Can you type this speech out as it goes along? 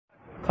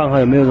看看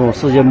有没有这种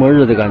世界末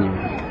日的感觉。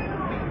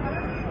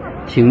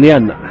停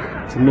电的，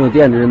这没有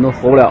电的人都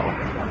活不了了。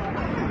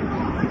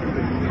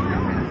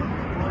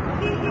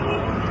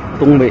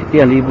东北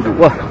电力不足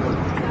啊！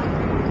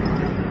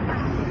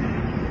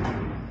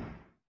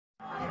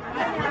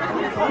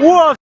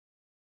我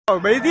靠，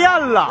没电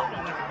了，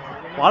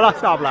完了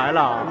下不来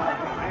了。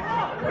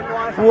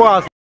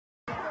我。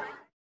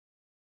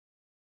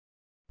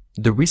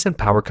 The recent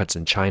power cuts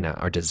in China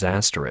are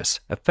disastrous,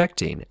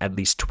 affecting at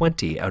least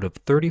 20 out of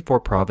 34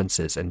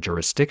 provinces and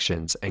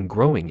jurisdictions and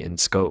growing in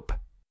scope.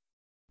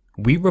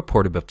 We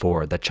reported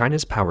before that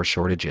China's power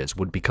shortages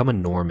would become a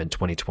norm in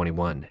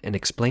 2021 and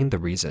explained the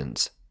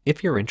reasons.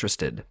 If you're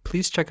interested,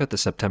 please check out the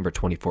September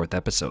 24th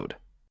episode.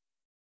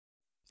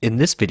 In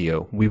this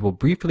video, we will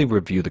briefly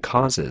review the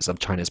causes of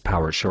China's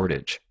power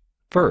shortage.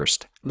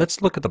 First,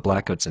 let's look at the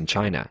blackouts in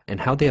China and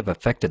how they have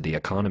affected the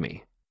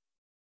economy.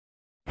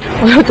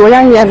 我有多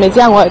长时间没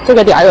见过这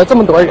个点儿有这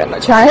么多人了，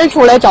全是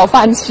出来找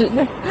饭吃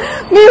的，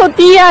没有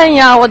电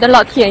呀！我的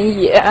老天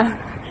爷！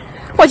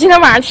我今天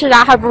晚上吃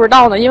啥还不知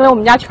道呢，因为我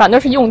们家全都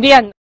是用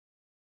电的。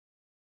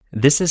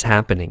This is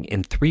happening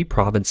in 3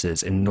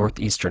 provinces in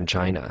northeastern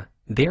China.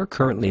 They are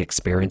currently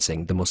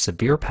experiencing the most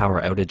severe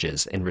power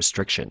outages and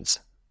restrictions.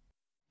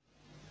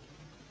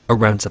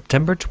 Around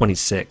September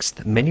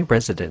 26th, many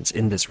residents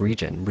in this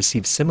region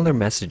received similar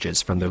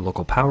messages from their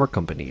local power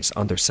companies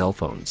on their cell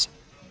phones.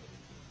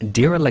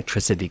 Dear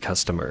electricity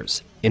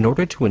customers, in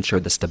order to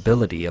ensure the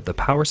stability of the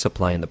power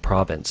supply in the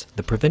province,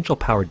 the Provincial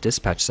Power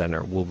Dispatch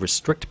Center will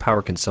restrict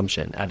power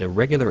consumption at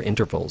irregular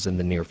intervals in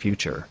the near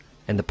future,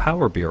 and the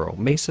Power Bureau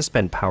may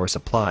suspend power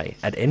supply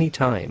at any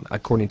time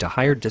according to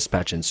higher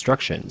dispatch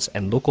instructions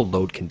and local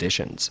load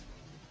conditions.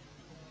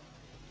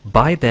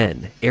 By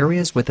then,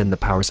 areas within the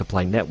power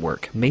supply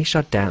network may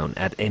shut down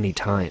at any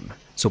time,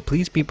 so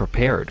please be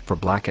prepared for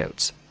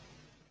blackouts.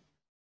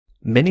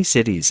 Many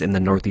cities in the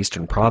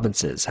northeastern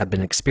provinces have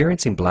been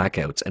experiencing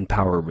blackouts and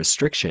power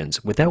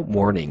restrictions without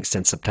warning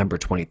since September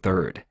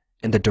 23rd,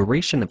 and the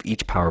duration of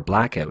each power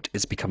blackout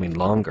is becoming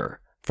longer,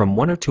 from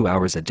 1 or 2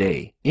 hours a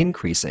day,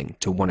 increasing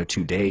to 1 or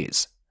 2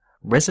 days.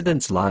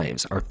 Residents'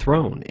 lives are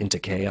thrown into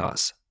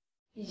chaos.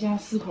 一家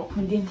4口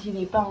困电梯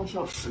里半个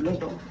小时了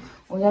都，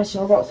我家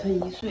小宝才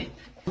1岁，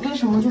为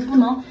什么就不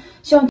能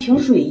像停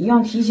水一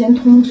样提前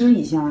通知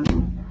一下呢？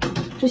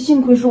这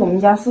幸亏是我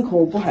们家4口，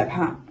我不害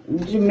怕。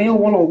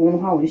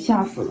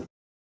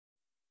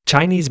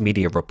 Chinese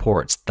media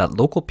reports that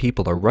local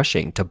people are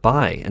rushing to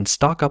buy and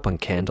stock up on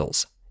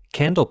candles.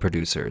 Candle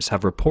producers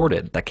have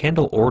reported that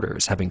candle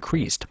orders have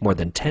increased more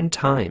than 10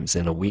 times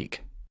in a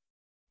week.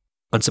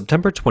 On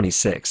September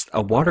 26th,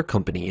 a water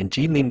company in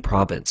Jilin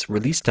province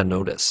released a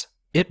notice.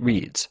 It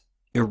reads,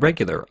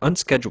 "Irregular,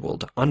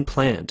 unscheduled,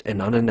 unplanned,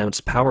 and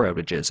unannounced power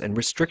outages and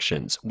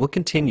restrictions will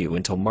continue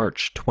until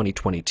March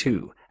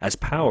 2022 as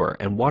power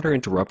and water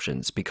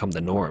interruptions become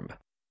the norm."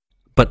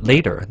 But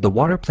later, the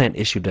water plant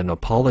issued an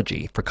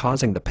apology for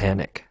causing the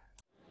panic.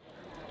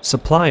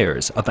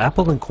 Suppliers of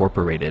Apple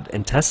Incorporated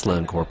and Tesla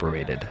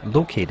Incorporated,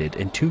 located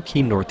in 2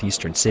 key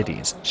northeastern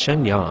cities,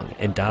 Shenyang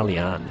and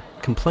Dalian,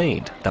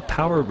 complained that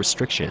power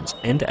restrictions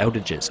and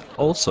outages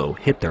also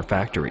hit their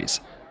factories.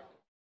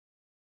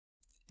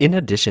 In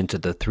addition to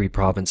the 3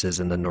 provinces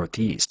in the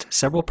northeast,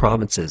 several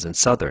provinces in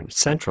southern,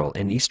 central,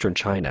 and eastern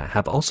China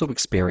have also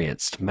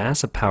experienced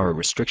massive power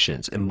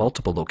restrictions in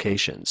multiple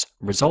locations,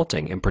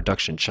 resulting in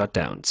production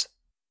shutdowns.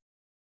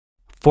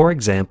 For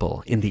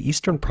example, in the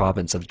eastern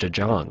province of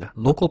Zhejiang,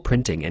 local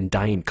printing and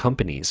dyeing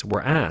companies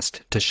were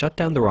asked to shut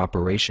down their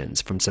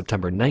operations from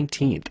September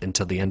 19th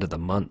until the end of the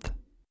month.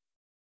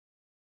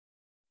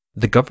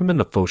 The government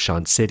of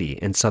Foshan City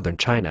in southern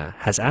China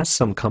has asked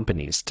some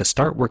companies to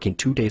start working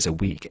 2 days a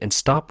week and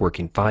stop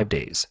working 5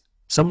 days.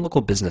 Some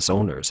local business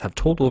owners have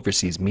told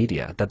overseas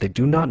media that they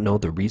do not know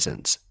the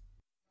reasons.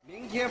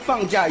 明天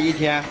放假1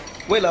天，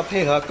为了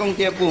配合供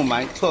电部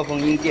门错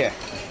峰应电，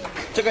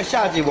这个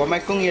夏季我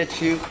们工业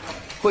区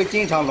会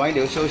经常轮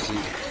流休息，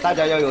大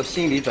家要有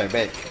心理准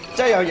备，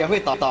这样也会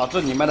导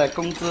致你们的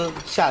工资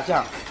下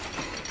降。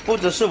不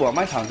只是我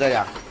们厂这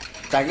样，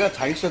整个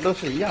城市都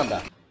是一样的。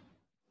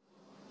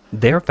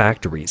 Their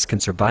factories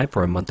can survive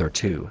for a month or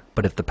 2,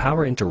 but if the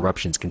power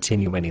interruptions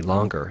continue any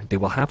longer, they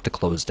will have to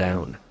close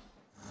down.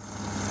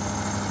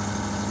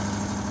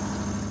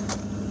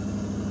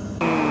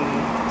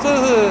 这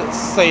是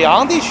沈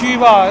阳地区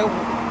吧？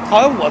好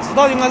像我知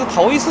道应该是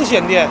头一次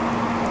限电，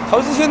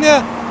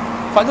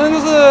反正就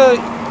是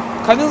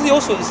肯定是有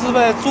损失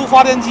呗。租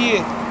发电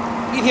机，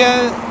一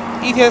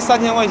天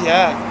3000块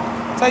钱，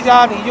再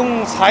加你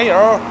用柴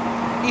油，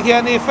一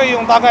天的费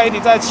用大概得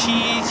在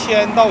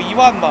7000到1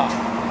万吧。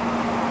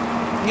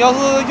 你要是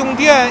用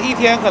电一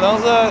天可能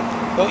是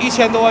有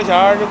1000多块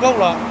钱就够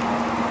了。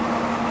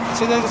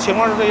现在情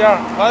况是这样，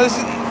完了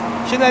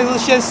现在是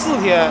限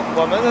4天，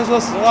我们这说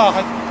实话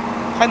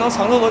还能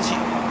承受得起，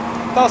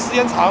到时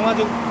间长了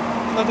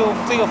那就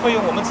这个费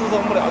用我们支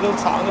撑不了，就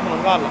厂就不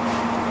能干了。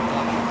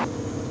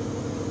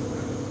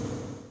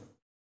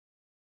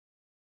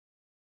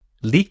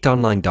Leaked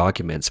online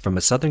documents from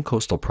a southern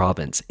coastal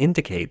province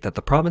indicate that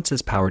the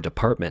province's power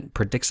department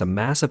predicts a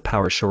massive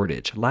power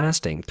shortage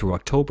lasting through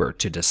October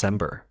to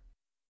December.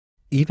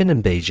 Even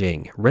in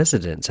Beijing,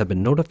 residents have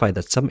been notified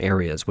that some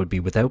areas would be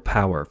without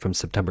power from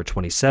September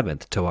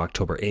 27th to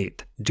October 8th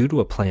due to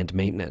a planned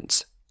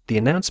maintenance. The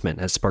announcement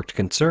has sparked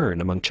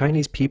concern among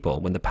Chinese people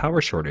when the power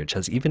shortage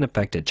has even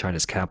affected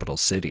China's capital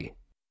city.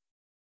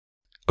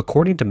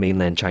 According to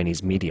mainland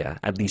Chinese media,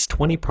 at least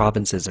 20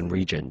 provinces and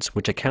regions,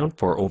 which account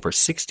for over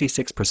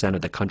 66%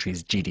 of the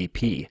country's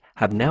GDP,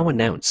 have now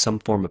announced some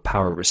form of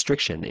power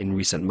restriction in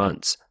recent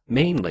months,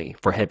 mainly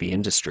for heavy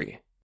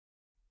industry.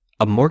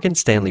 A Morgan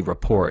Stanley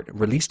report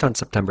released on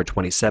September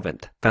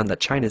 27th found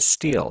that China's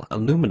steel,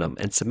 aluminum,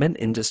 and cement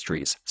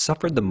industries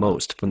suffered the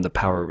most from the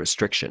power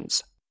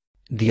restrictions.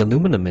 The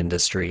aluminum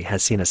industry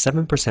has seen a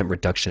 7%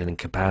 reduction in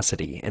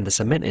capacity, and the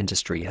cement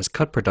industry has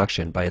cut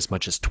production by as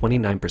much as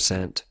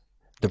 29%.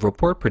 The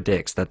report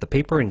predicts that the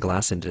paper and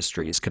glass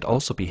industries could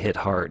also be hit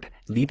hard,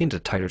 leading to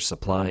tighter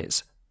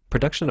supplies.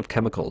 Production of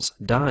chemicals,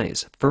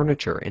 dyes,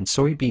 furniture, and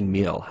soybean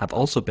meal have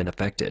also been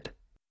affected.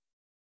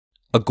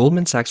 A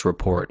Goldman Sachs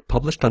report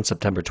published on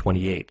September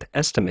 28th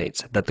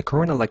estimates that the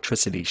current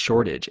electricity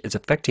shortage is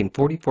affecting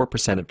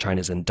 44% of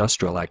China's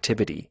industrial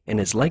activity and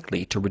is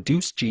likely to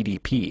reduce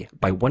GDP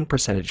by 1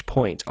 percentage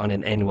point on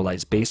an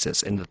annualized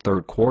basis in the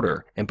third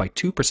quarter and by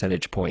 2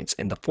 percentage points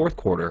in the fourth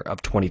quarter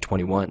of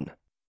 2021.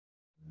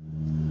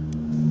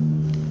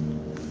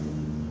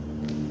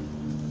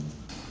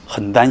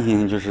 很担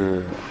心，就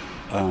是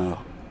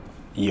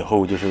以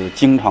后就是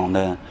经常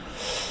的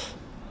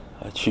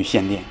去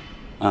限电，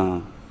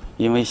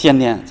因为限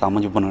电咱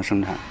们就不能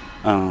生产，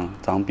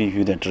咱们必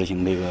须得执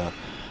行这个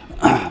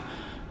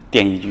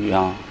电力局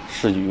啊、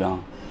市局啊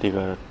这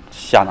个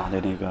下达的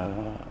这个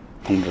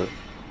通知，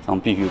咱们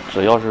必须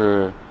只要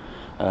是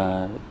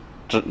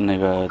那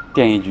个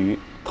电力局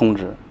通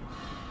知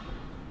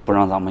不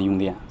让咱们用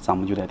电，咱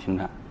们就得停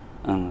产，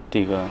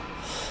这个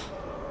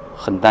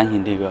很担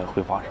心这个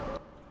会发生。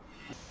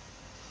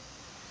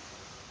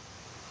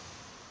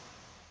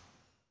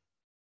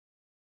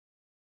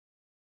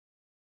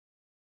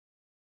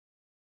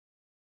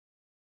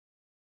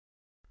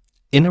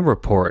 In a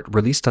report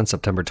released on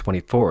September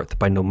 24th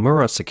by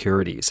Nomura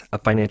Securities, a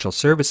financial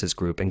services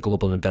group and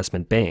global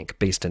investment bank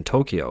based in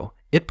Tokyo,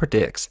 it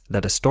predicts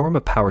that a storm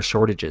of power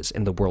shortages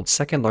in the world's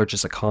second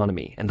largest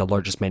economy and the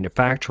largest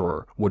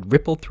manufacturer would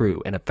ripple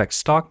through and affect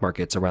stock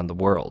markets around the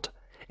world,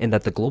 and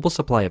that the global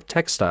supply of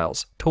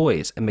textiles,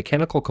 toys, and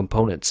mechanical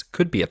components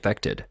could be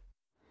affected.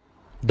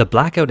 The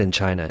blackout in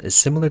China is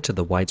similar to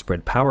the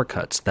widespread power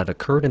cuts that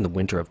occurred in the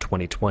winter of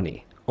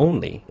 2020,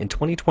 only in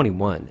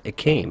 2021 it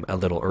came a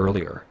little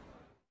earlier.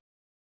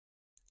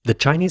 The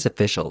Chinese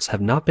officials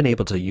have not been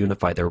able to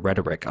unify their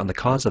rhetoric on the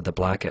cause of the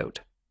blackout.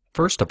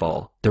 First of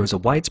all, there is a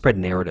widespread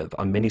narrative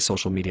on many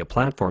social media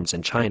platforms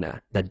in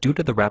China that due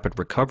to the rapid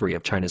recovery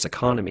of China's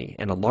economy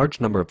and a large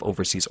number of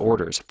overseas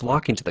orders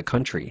flocking to the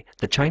country,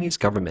 the Chinese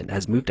government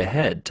has moved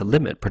ahead to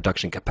limit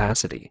production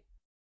capacity.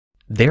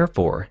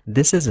 Therefore,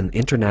 this is an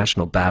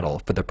international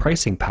battle for the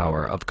pricing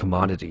power of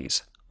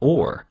commodities,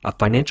 or a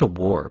financial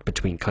war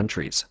between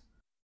countries.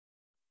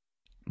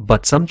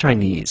 But some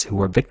Chinese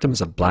who are victims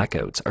of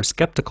blackouts are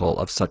skeptical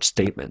of such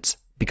statements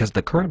because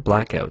the current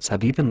blackouts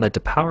have even led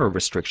to power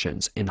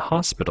restrictions in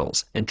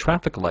hospitals and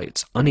traffic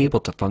lights unable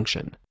to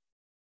function.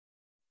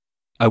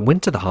 I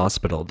went to the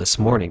hospital this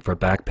morning for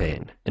back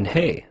pain, and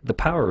hey, the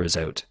power is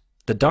out.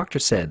 The doctor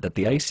said that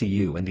the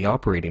ICU and the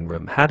operating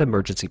room had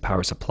emergency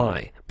power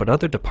supply, but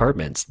other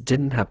departments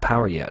didn't have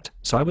power yet,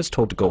 so I was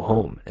told to go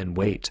home and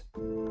wait.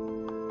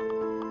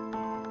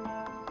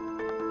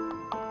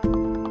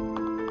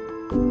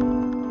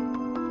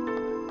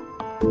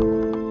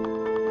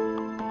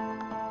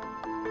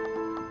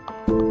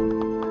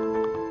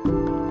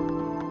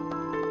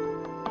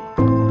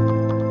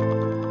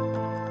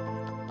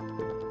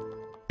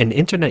 An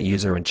internet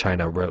user in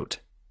China wrote,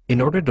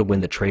 "In order to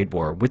win the trade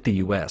war with the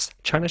US,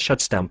 China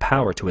shuts down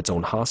power to its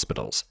own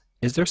hospitals.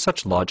 Is there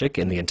such logic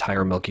in the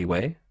entire Milky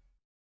Way?"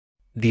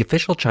 The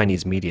official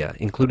Chinese media,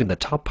 including the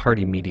top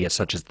party media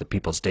such as the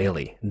People's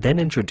Daily, then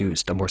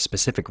introduced a more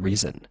specific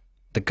reason.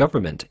 The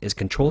government is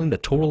controlling the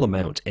total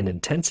amount and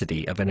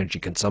intensity of energy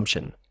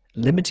consumption,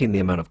 limiting the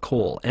amount of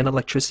coal and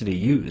electricity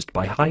used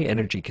by high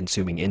energy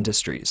consuming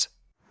industries.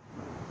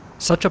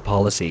 Such a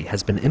policy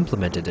has been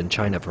implemented in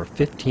China for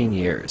 15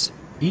 years.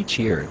 Each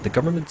year, the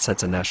government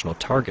sets a national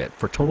target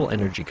for total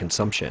energy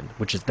consumption,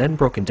 which is then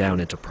broken down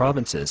into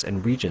provinces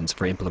and regions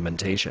for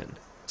implementation.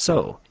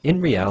 So,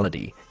 in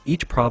reality,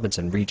 each province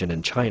and region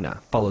in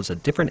China follows a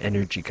different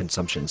energy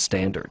consumption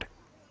standard.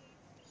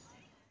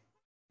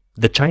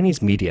 The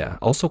Chinese media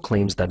also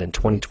claims that in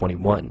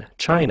 2021,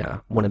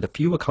 China, one of the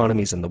few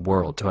economies in the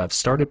world to have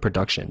started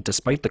production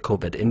despite the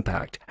COVID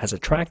impact, has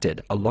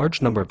attracted a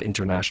large number of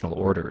international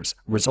orders,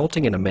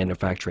 resulting in a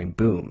manufacturing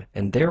boom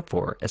and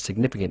therefore a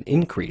significant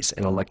increase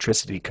in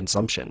electricity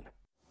consumption.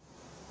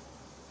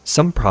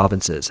 Some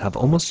provinces have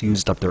almost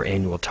used up their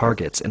annual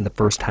targets in the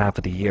first half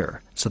of the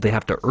year, so they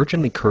have to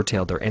urgently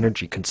curtail their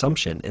energy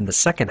consumption in the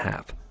second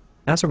half.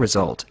 As a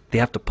result, they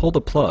have to pull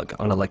the plug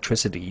on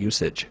electricity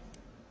usage.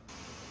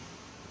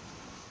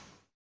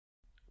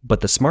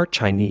 But the smart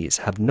Chinese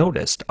have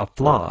noticed a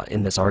flaw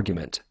in this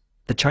argument.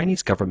 The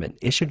Chinese government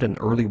issued an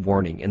early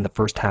warning in the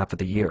first half of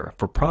the year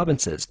for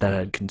provinces that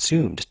had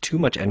consumed too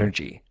much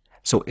energy,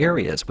 so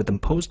areas with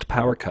imposed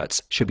power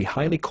cuts should be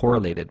highly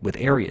correlated with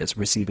areas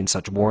receiving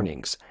such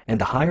warnings,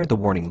 and the higher the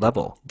warning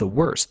level, the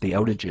worse the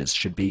outages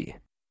should be.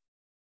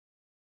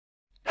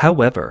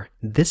 However,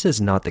 this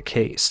is not the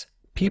case.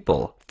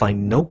 People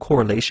find no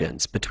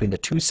correlations between the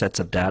two sets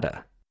of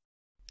data.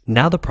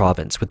 Now the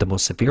province with the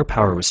most severe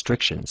power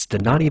restrictions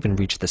did not even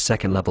reach the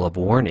second level of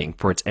warning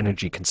for its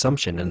energy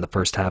consumption in the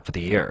first half of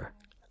the year.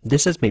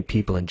 This has made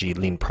people in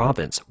Jilin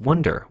province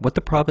wonder what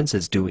the province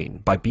is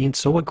doing by being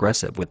so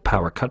aggressive with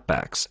power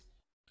cutbacks.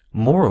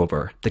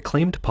 Moreover, the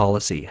claimed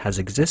policy has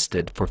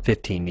existed for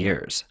 15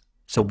 years.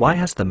 So why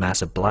has the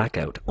massive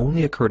blackout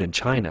only occurred in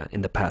China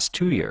in the past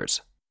 2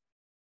 years?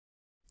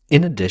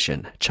 In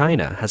addition,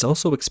 China has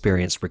also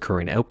experienced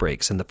recurring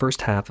outbreaks in the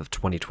first half of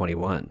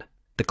 2021.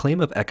 The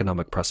claim of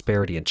economic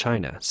prosperity in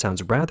China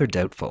sounds rather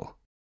doubtful.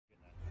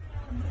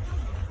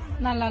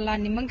 那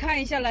你们看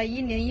一下了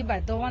，1年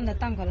100多万的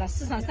档口了，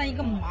市场上一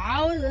个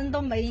毛人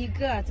都没一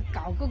个，这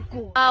搞个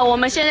鬼！我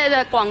们现在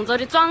在广州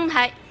的状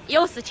态，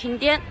又是停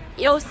电，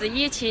又是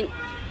疫情，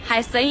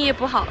还生意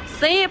不好，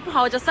生意不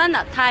好就算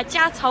了，他还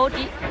加抄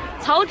底，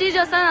抄底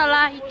就算了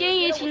啦，电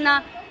一停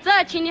了，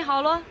这停的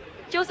好了，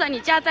就算你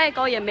价再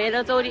高也没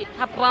得走的，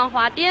他不让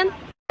发电。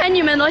看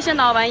你们那些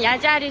老板压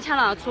价的抢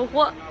了出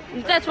货，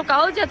你再出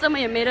高价，怎么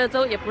也没得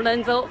走，也不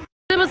能走，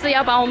是不是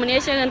要把我们那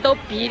些人都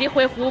逼得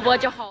回湖泊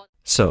就好？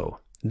 So,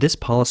 this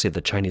policy of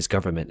the Chinese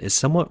government is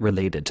somewhat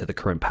related to the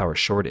current power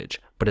shortage,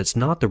 but it's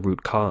not the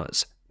root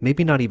cause,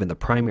 maybe not even the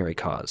primary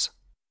cause.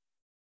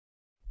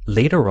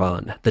 Later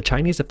on, the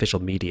Chinese official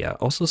media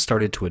also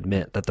started to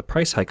admit that the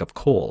price hike of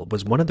coal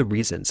was one of the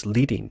reasons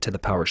leading to the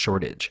power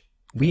shortage.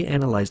 We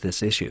analyzed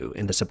this issue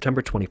in the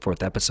September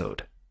 24th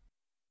episode.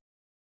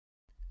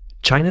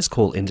 China's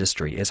coal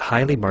industry is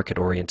highly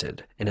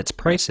market-oriented, and its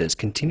prices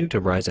continue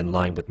to rise in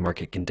line with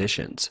market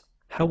conditions.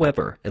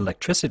 However,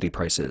 electricity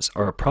prices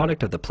are a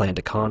product of the planned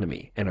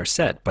economy and are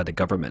set by the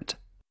government.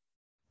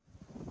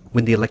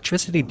 When the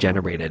electricity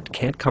generated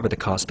can't cover the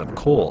cost of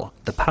coal,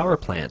 the power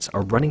plants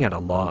are running at a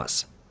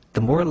loss.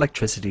 The more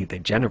electricity they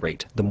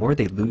generate, the more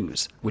they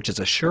lose, which is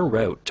a sure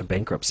route to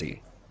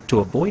bankruptcy. To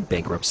avoid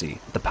bankruptcy,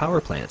 the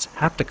power plants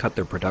have to cut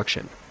their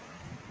production.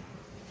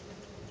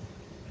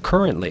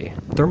 Currently,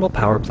 thermal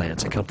power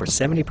plants account for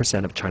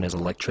 70% of China's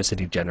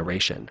electricity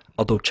generation.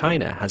 Although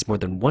China has more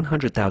than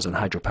 100,000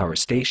 hydropower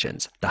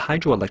stations, the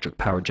hydroelectric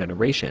power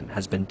generation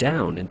has been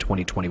down in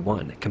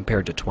 2021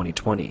 compared to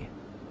 2020.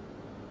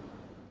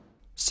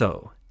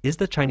 So, is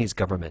the Chinese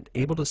government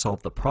able to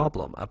solve the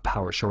problem of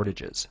power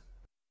shortages?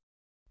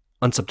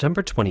 On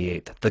September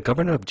 28th, the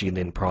governor of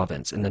Jilin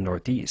province in the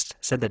northeast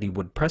said that he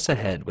would press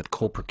ahead with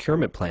coal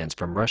procurement plans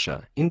from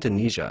Russia,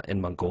 Indonesia,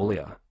 and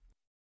Mongolia.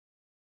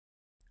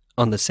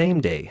 On the same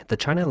day, the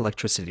China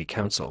Electricity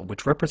Council,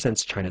 which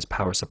represents China's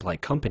power supply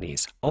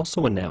companies,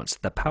 also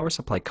announced that power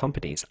supply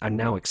companies are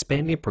now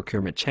expanding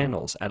procurement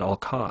channels at all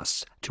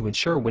costs to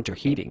ensure winter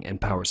heating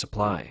and power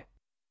supply.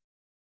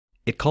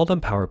 It called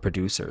on power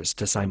producers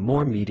to sign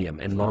more medium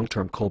and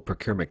long-term coal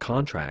procurement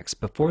contracts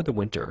before the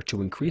winter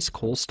to increase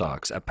coal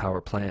stocks at power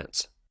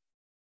plants.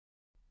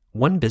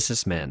 One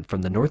businessman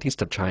from the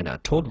northeast of China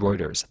told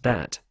Reuters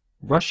that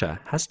Russia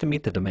has to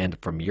meet the demand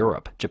from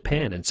Europe,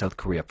 Japan, and South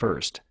Korea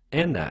first,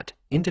 and that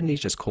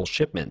Indonesia's coal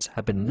shipments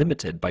have been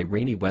limited by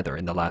rainy weather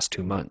in the last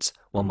 2 months,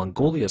 while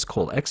Mongolia's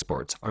coal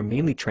exports are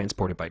mainly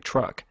transported by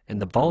truck,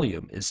 and the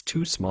volume is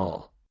too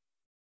small.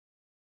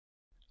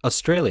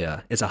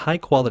 Australia is a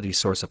high-quality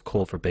source of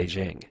coal for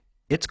Beijing.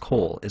 Its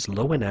coal is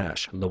low in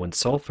ash, low in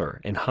sulfur,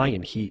 and high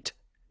in heat.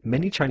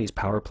 Many Chinese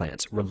power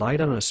plants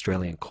relied on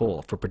Australian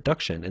coal for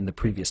production in the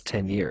previous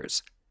 10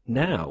 years.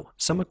 Now,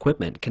 some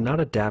equipment cannot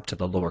adapt to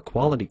the lower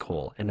quality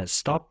coal and has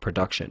stopped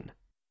production.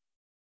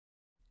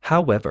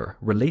 However,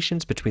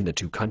 relations between the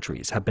two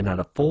countries have been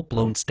at a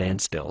full-blown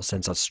standstill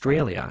since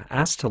Australia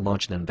asked to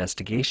launch an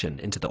investigation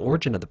into the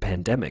origin of the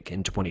pandemic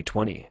in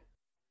 2020.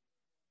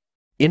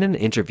 In an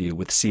interview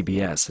with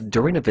CBS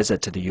during a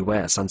visit to the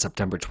US on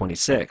September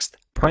 26th,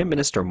 Prime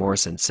Minister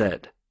Morrison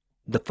said,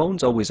 "The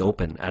phone's always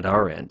open at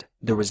our end.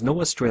 There was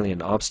no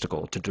Australian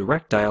obstacle to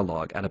direct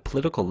dialogue at a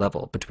political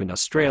level between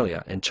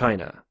Australia and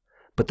China,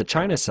 but the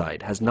China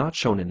side has not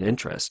shown an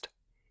interest."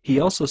 He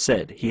also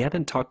said he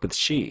hadn't talked with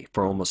Xi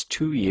for almost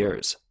 2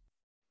 years.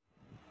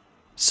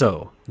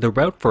 So, the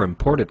route for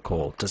imported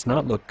coal does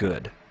not look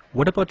good.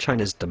 What about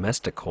China's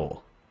domestic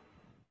coal?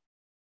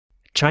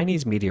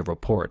 Chinese media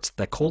reports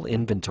that coal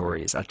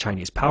inventories at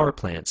Chinese power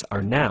plants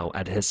are now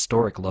at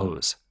historic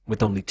lows,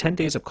 with only 10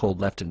 days of coal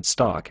left in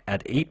stock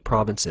at 8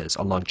 provinces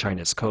along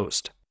China's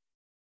coast.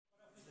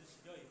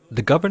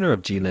 The governor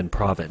of Jilin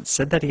province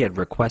said that he had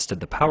requested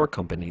the power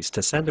companies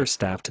to send their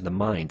staff to the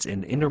mines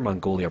in Inner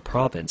Mongolia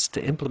province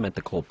to implement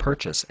the coal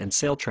purchase and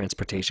sale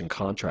transportation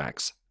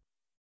contracts.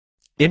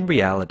 In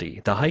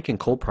reality, the hike in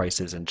coal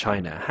prices in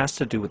China has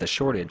to do with a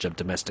shortage of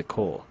domestic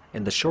coal,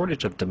 and the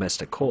shortage of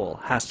domestic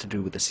coal has to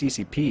do with the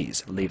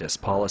CCP's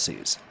latest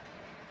policies.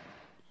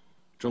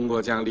 中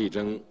国将力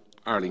争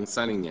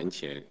2030年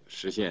前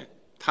实现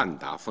碳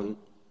达峰。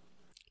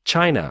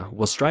 China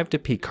will strive to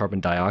peak carbon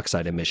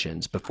dioxide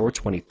emissions before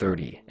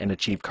 2030 and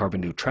achieve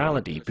carbon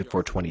neutrality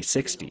before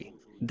 2060.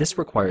 This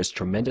requires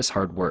tremendous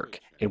hard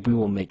work, and we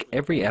will make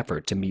every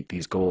effort to meet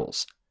these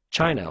goals.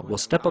 China will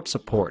step up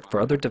support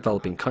for other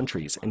developing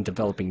countries in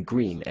developing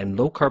green and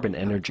low-carbon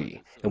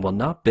energy and will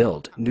not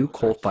build new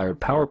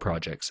coal-fired power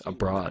projects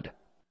abroad.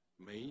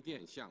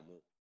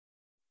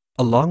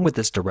 Along with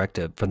this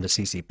directive from the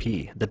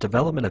CCP, the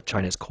development of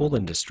China's coal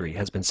industry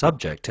has been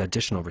subject to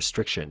additional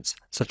restrictions,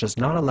 such as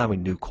not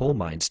allowing new coal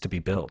mines to be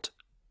built.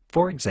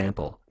 For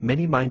example,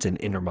 many mines in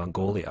Inner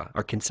Mongolia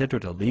are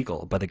considered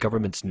illegal by the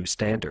government's new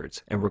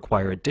standards and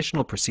require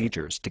additional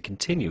procedures to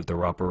continue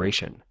their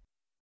operation.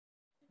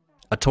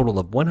 A total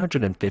of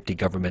 150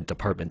 government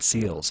department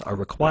seals are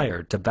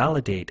required to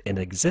validate an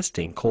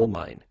existing coal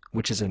mine,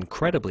 which is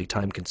incredibly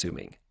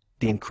time-consuming.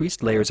 The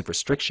increased layers of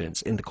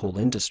restrictions in the coal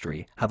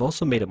industry have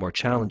also made it more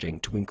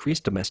challenging to increase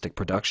domestic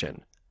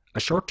production.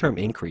 A short-term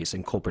increase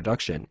in coal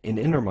production in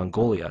Inner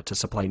Mongolia to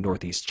supply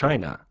northeast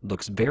China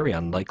looks very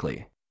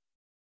unlikely.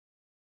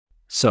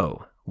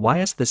 So, why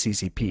has the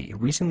CCP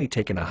recently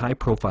taken a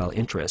high-profile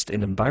interest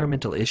in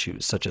environmental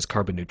issues such as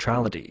carbon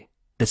neutrality?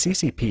 The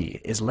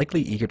CCP is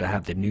likely eager to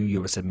have the new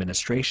U.S.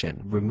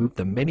 administration remove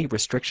the many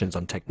restrictions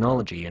on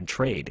technology and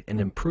trade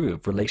and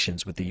improve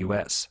relations with the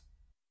U.S.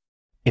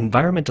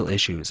 Environmental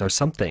issues are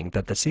something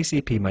that the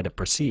CCP might have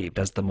perceived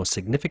as the most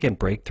significant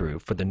breakthrough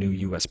for the new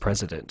U.S.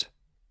 president.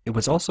 It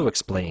was also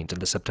explained in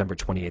the September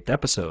 28th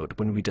episode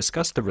when we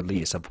discussed the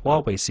release of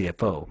Huawei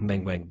CFO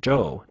Meng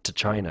Wanzhou to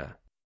China.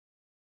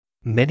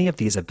 Many of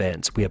these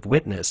events we have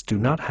witnessed do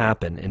not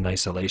happen in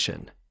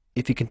isolation.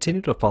 If you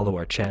continue to follow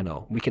our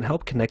channel, we can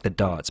help connect the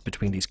dots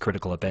between these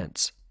critical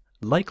events.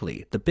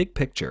 Likely, the big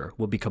picture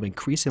will become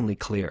increasingly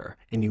clear,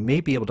 and you may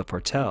be able to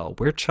foretell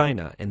where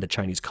China and the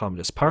Chinese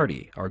Communist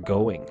Party are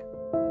going.